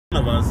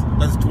of us,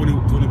 that's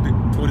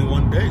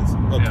 21 days,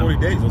 or 20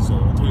 days or so,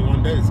 or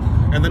 21 days.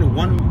 And then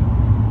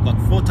like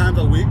 4 times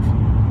a week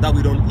that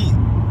we don't eat.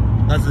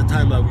 That's the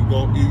time that we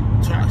go eat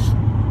trash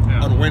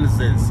on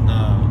Wednesdays,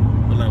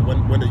 like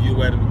when the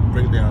UN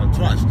bring their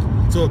trash.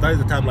 So that is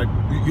the time, like,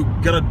 you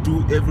gotta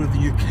do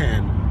everything you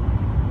can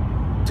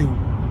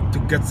to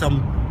get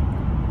some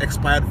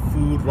expired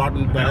food,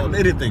 rotten bread,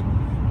 anything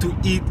to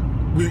eat.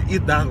 We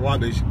eat that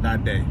rubbish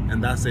that day,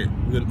 and that's it.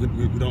 We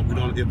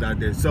don't eat that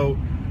day. So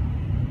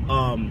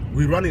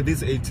we running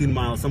this 18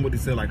 miles. Somebody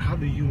said, like, how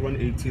do you run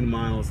 18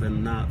 miles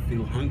and not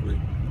feel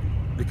hungry?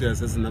 Because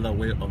there's another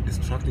way of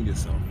distracting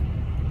yourself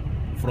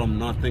from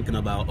not thinking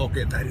about,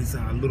 okay, that is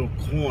a little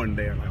corn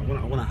there. Like, I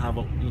want to have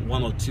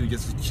one or two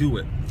just to chew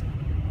it,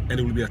 and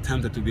it will be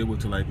attempted to be able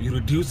to, like, you're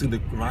reducing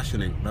the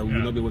rationing that we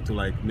will not be able to,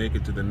 like, make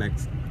it to the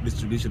next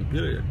distribution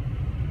period.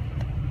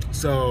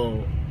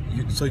 So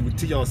we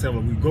teach ourselves,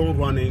 we go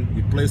running,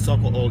 we play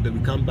soccer all day, we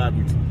come back,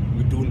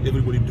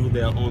 everybody do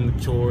their own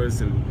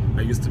chores. And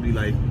I used to be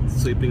like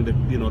sweeping the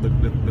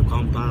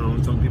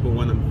compound. Some people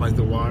went and fetch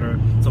the water,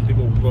 some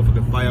people go for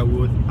the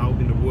firewood out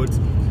in the woods.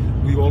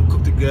 We all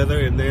cook together,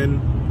 and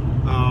then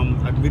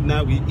at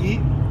midnight we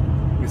eat,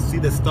 we see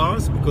the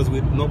stars, because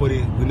we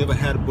never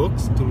had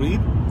books to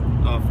read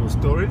for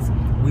stories.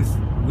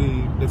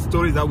 The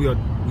stories that we are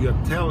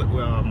telling,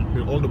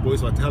 all the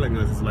boys are telling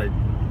us is like,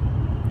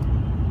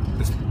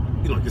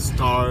 the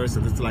stars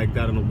and it's like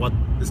that, and what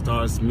the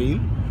stars mean,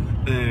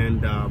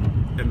 and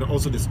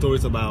also the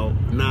stories about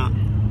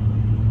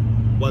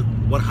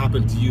what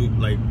happened to you,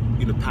 like,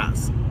 in the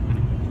past,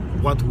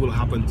 what will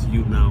happen to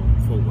you now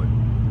forward,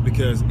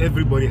 because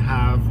everybody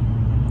have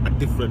a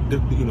different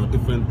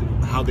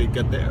how they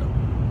get there,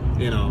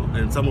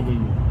 and some of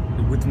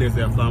them witness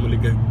their family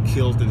get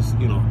killed in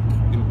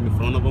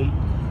front of them.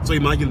 So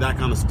imagine that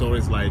kind of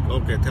stories, like,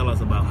 okay, tell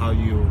us about how do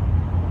you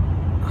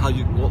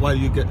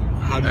get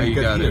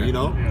here,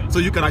 Yeah. So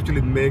you can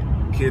actually make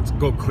kids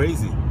go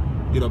crazy,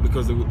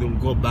 because they'll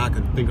go back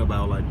and think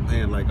about, like,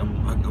 man, like, I'm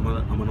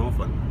an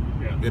orphan,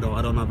 I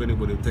don't have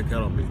anybody to take care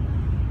of me.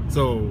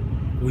 So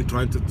we're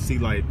trying to see,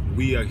 like,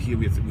 we are here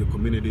with your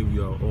community, we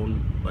are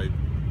own, like,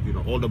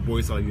 all the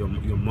boys are your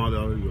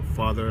mother, your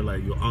father,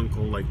 like your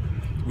uncle, like,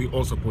 we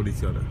all support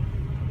each other,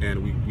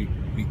 and we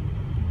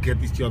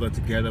get each other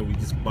together, we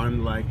just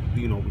bond, like,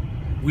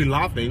 we're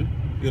laughing,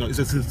 it's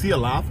a sincere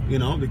laugh,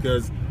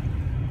 because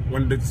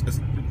when there's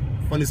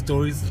funny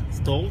stories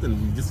told, and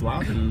we just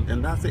laugh,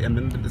 and that's it. And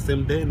then the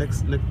same day,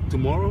 next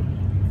tomorrow,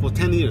 for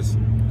 10 years,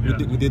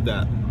 we did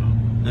that.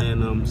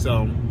 And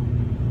so,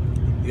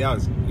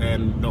 yes,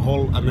 and the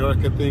whole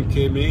America thing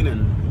came in,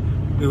 and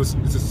it's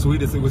the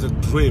sweetest, it was a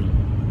dream.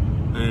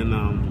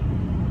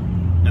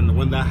 And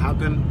when that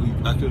happened,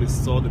 we actually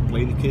saw the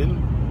plane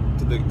came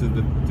to the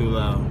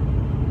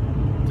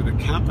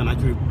camp, and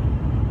actually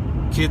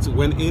kids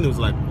went in. It was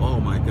like, oh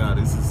my God,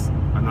 this is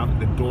another,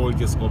 the door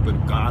just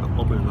opened. God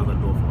opened another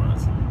door for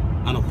us,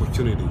 an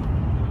opportunity.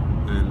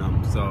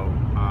 And so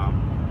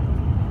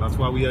that's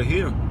why we are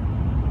here.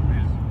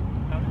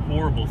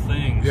 Horrible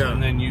things,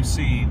 and then you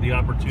see the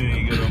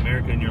opportunity to go to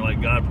America, and you're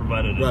like, God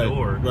provided a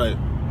door. Right.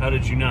 How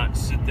did you not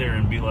sit there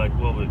and be like,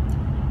 well, but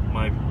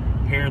my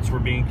parents were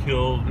being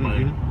killed,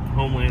 my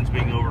homeland's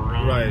being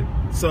overrun? Right.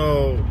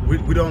 So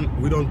we don't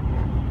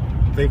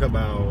think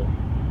about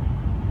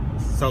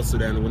South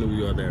Sudan when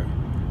we are there.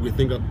 We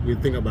think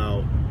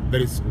about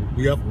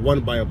we have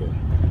one Bible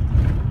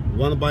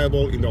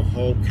in the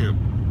whole camp,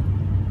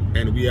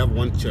 and we have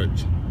one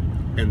church,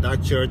 and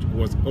that church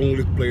was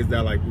only place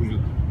that, like,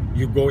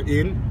 you go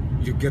in,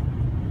 you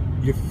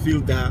feel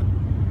that,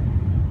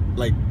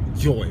 like,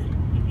 joy,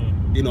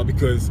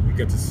 because we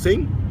get to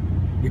sing,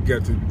 we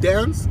get to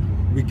dance,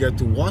 we get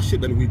to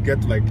worship, and we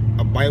get, like,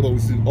 a Bible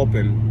which is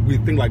open. We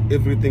think like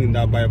everything in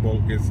that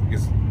Bible is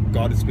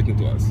God is speaking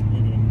to us,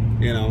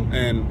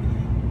 and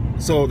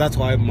so that's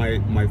why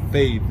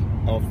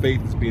our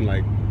faith has been,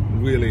 like,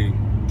 really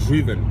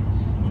driven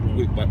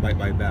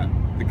by that,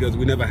 because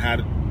we never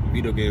had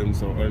video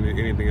games or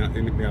anything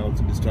else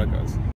to distract us.